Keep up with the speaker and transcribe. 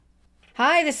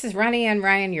Hi, this is Ronnie Ann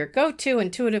Ryan, your go-to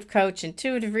intuitive coach,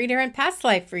 intuitive reader, and past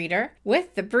life reader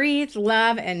with the Breathe,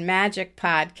 Love, and Magic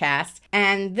podcast.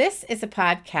 And this is a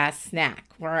podcast snack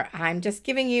where I'm just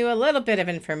giving you a little bit of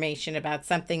information about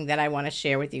something that I want to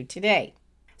share with you today.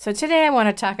 So today I want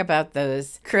to talk about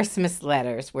those Christmas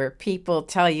letters where people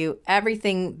tell you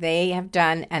everything they have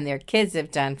done and their kids have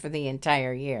done for the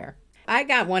entire year. I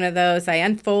got one of those. I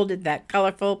unfolded that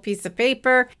colorful piece of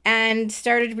paper and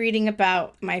started reading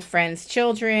about my friend's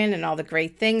children and all the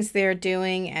great things they're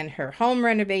doing and her home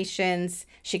renovations.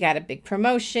 She got a big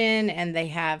promotion and they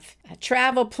have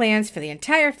travel plans for the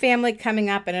entire family coming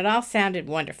up, and it all sounded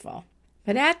wonderful.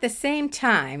 But at the same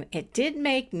time, it did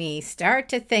make me start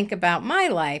to think about my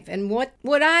life and what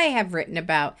would I have written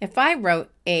about if I wrote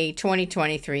a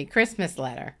 2023 Christmas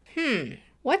letter.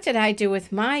 What did I do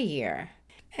with my year?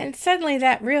 And suddenly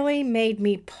that really made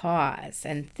me pause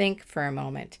and think for a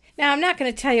moment. Now, I'm not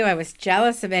going to tell you I was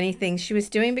jealous of anything she was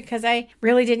doing because I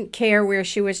really didn't care where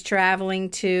she was traveling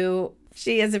to.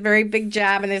 She has a very big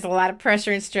job and there's a lot of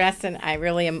pressure and stress, and I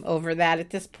really am over that at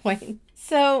this point.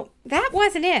 So that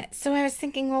wasn't it. So I was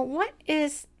thinking, well, what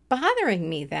is bothering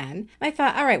me then? I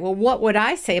thought, all right, well, what would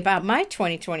I say about my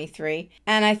 2023?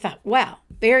 And I thought, well,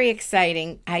 very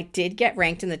exciting. I did get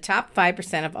ranked in the top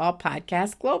 5% of all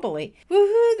podcasts globally.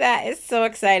 Woohoo, that is so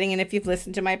exciting. And if you've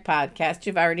listened to my podcast,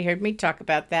 you've already heard me talk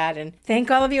about that. And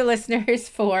thank all of you listeners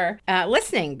for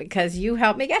listening because you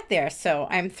helped me get there. So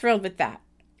I'm thrilled with that.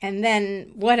 And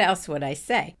then what else would I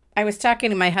say? I was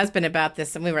talking to my husband about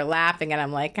this and we were laughing, and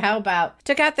I'm like, how about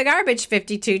took out the garbage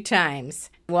 52 times,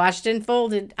 washed and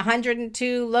folded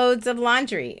 102 loads of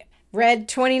laundry, read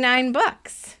 29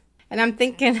 books. And I'm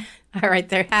thinking, all right,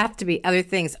 there have to be other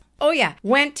things. Oh yeah,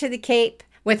 went to the Cape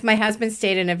with my husband,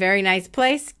 stayed in a very nice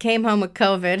place, came home with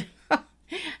COVID.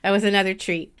 That was another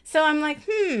treat. So I'm like,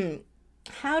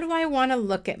 how do I want to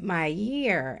look at my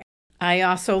year? I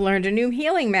also learned a new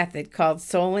healing method called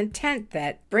Soul Intent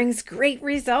that brings great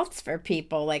results for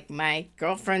people. Like my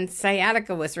girlfriend's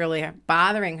sciatica was really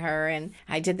bothering her, and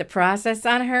I did the process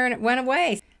on her and it went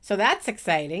away. So that's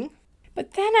exciting.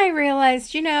 But then I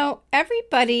realized,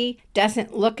 everybody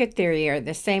doesn't look at their year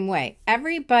the same way.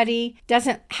 Everybody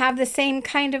doesn't have the same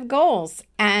kind of goals.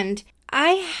 And I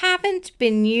haven't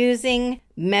been using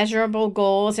measurable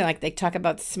goals, and like they talk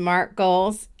about SMART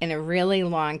goals, in a really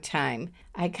long time.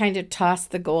 I kind of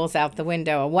tossed the goals out the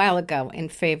window a while ago in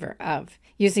favor of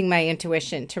using my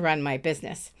intuition to run my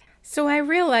business. So I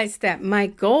realized that my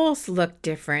goals look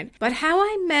different, but how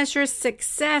I measure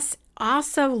success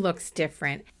also looks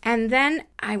different. And then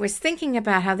I was thinking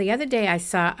about how the other day I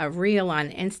saw a reel on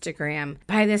Instagram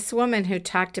by this woman who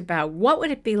talked about what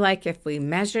would it be like if we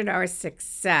measured our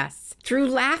success through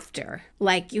laughter.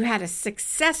 Like you had a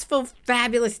successful,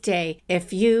 fabulous day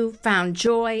if you found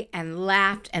joy and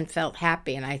laughed and felt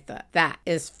happy. And I thought, that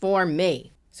is for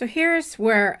me. So here's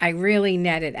where I really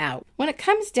net it out. When it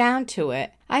comes down to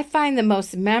it, I find the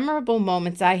most memorable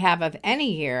moments I have of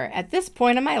any year at this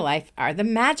point in my life are the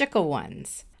magical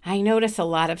ones. I notice a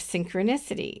lot of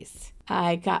synchronicities.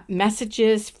 I got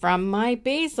messages from my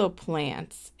basil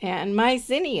plants and my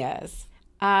zinnias.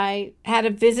 I had a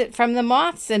visit from the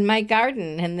moths in my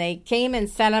garden, and they came and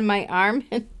sat on my arm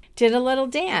and did a little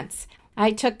dance.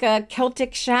 I took a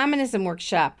Celtic shamanism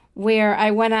workshop where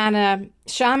I went on a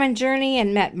shaman journey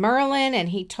and met Merlin, and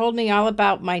he told me all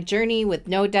about my journey with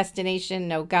no destination,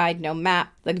 no guide, no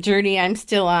map, the journey I'm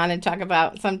still on and talk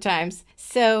about sometimes.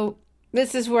 So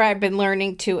this is where I've been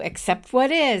learning to accept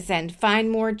what is and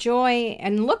find more joy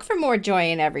and look for more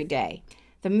joy in every day.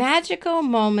 The magical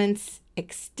moments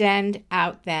extend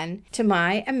out then to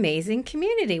my amazing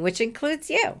community, which includes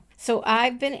you. So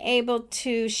I've been able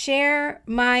to share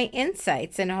my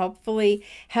insights and hopefully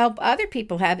help other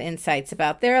people have insights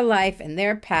about their life and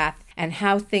their path and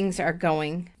how things are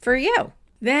going for you.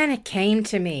 Then it came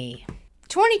to me.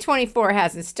 2024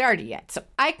 hasn't started yet, so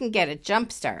I can get a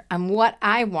jump start on what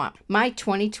I want my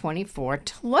 2024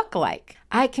 to look like.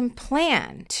 I can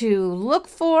plan to look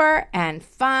for and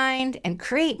find and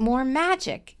create more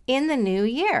magic in the new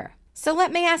year. So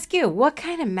let me ask you, what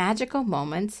kind of magical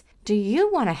moments do you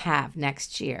want to have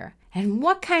next year? And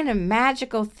what kind of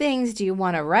magical things do you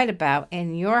want to write about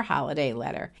in your holiday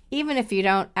letter, even if you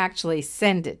don't actually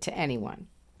send it to anyone?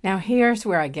 Now here's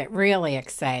where I get really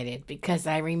excited because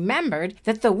I remembered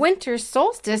that the winter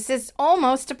solstice is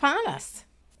almost upon us.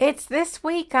 It's this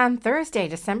week on Thursday,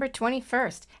 December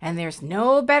 21st, and there's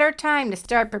no better time to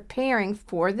start preparing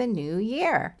for the new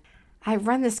year. I've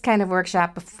run this kind of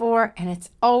workshop before, and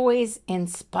it's always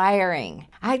inspiring.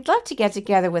 I'd love to get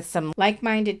together with some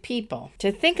like-minded people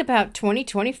to think about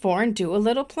 2024 and do a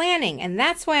little planning, and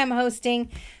that's why I'm hosting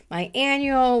my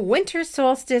annual winter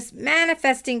solstice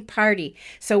manifesting party,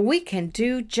 so we can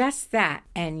do just that,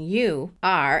 and you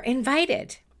are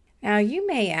invited. Now, you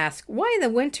may ask, why the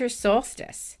winter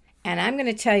solstice? And I'm going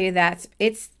to tell you that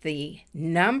it's the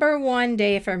number one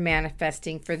day for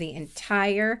manifesting for the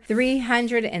entire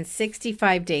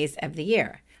 365 days of the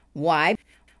year. Why?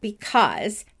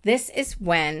 Because this is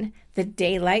when the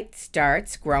daylight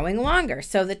starts growing longer.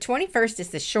 So the 21st is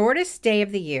the shortest day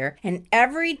of the year, and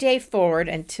every day forward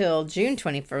until June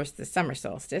 21st, the summer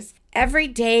solstice, every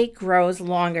day grows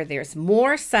longer. There's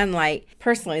more sunlight.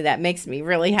 Personally, that makes me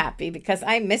really happy because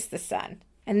I miss the sun.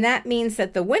 And that means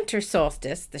that the winter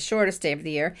solstice, the shortest day of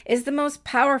the year, is the most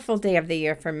powerful day of the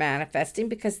year for manifesting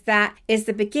because that is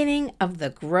the beginning of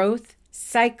the growth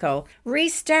cycle,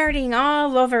 restarting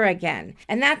all over again.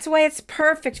 And that's why it's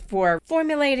perfect for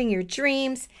formulating your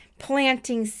dreams,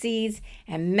 planting seeds,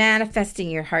 and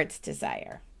manifesting your heart's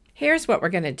desire. Here's what we're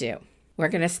going to do. We're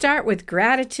going to start with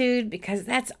gratitude because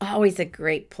that's always a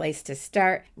great place to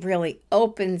start. Really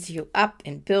opens you up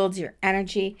and builds your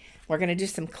energy. We're going to do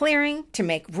some clearing to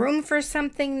make room for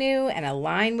something new and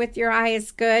align with your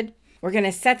highest good. We're going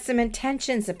to set some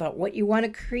intentions about what you want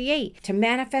to create to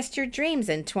manifest your dreams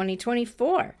in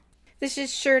 2024. This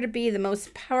is sure to be the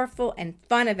most powerful and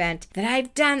fun event that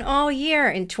I've done all year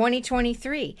in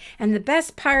 2023. And the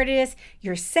best part is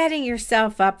you're setting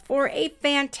yourself up for a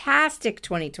fantastic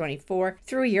 2024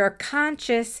 through your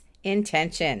conscious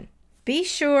intention. Be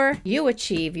sure you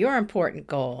achieve your important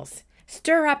goals.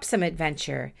 Stir up some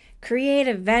adventure, create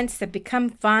events that become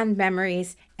fond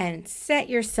memories, and set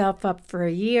yourself up for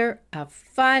a year of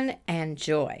fun and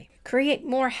joy. Create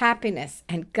more happiness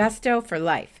and gusto for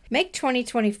life. Make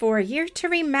 2024 a year to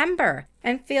remember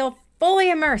and feel fully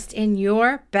immersed in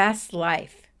your best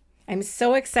life. I'm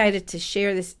so excited to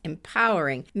share this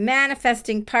empowering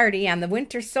manifesting party on the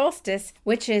winter solstice,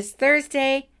 which is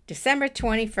Thursday, December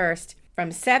 21st,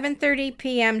 from 7:30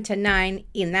 p.m. to 9,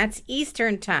 and that's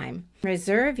Eastern Time.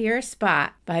 Reserve your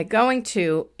spot by going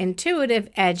to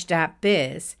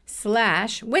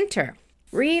intuitiveedge.biz/winter.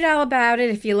 Read all about it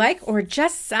if you like, or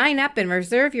just sign up and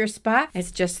reserve your spot.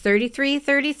 It's just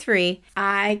 $33.33.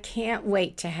 I can't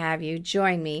wait to have you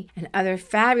join me and other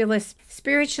fabulous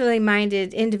spiritually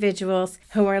minded individuals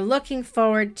who are looking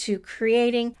forward to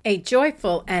creating a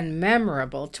joyful and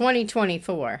memorable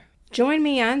 2024. Join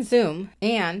me on Zoom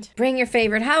and bring your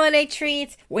favorite holiday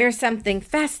treats, wear something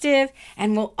festive,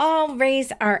 and we'll all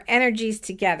raise our energies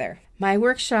together. My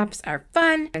workshops are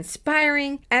fun,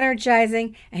 inspiring,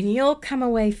 energizing, and you'll come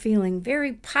away feeling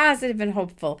very positive and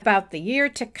hopeful about the year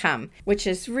to come, which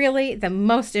is really the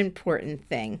most important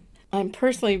thing. I'm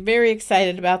personally very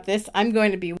excited about this. I'm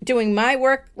going to be doing my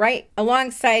work right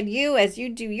alongside you as you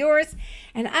do yours,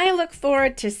 and I look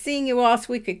forward to seeing you all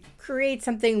so we could create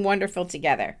something wonderful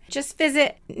together. Just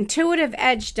visit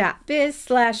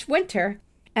intuitiveedge.biz/winter,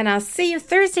 and I'll see you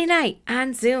Thursday night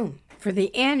on Zoom for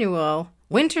the annual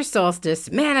Winter Solstice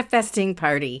Manifesting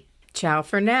Party. Ciao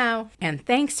for now, and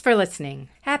thanks for listening.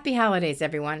 Happy holidays,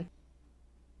 everyone.